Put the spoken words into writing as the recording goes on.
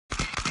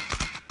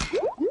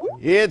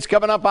It's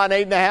coming up on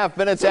 8.5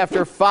 minutes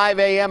after 5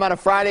 a.m. on a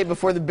Friday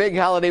before the big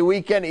holiday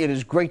weekend. It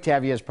is great to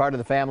have you as part of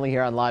the family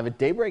here on Live at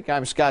Daybreak.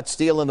 I'm Scott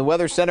Steele in the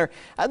Weather Center.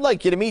 I'd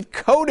like you to meet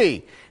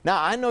Cody.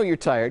 Now, I know you're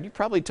tired. You're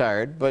probably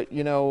tired, but,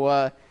 you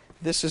know,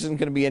 this isn't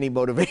going to be any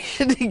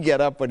motivation to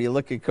get up when you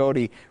look at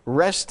Cody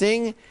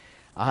resting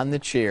on the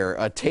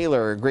chair.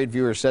 Taylor, a great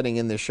viewer, setting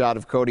in this shot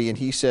of Cody, and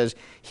he says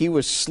he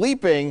was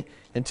sleeping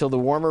until the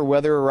warmer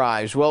weather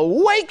arrives.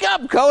 Well, wake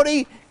up,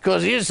 Cody,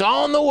 because it's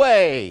on the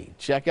way.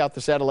 Check out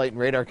the satellite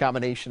and radar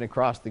combination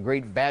across the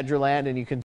great Badgerland, and you can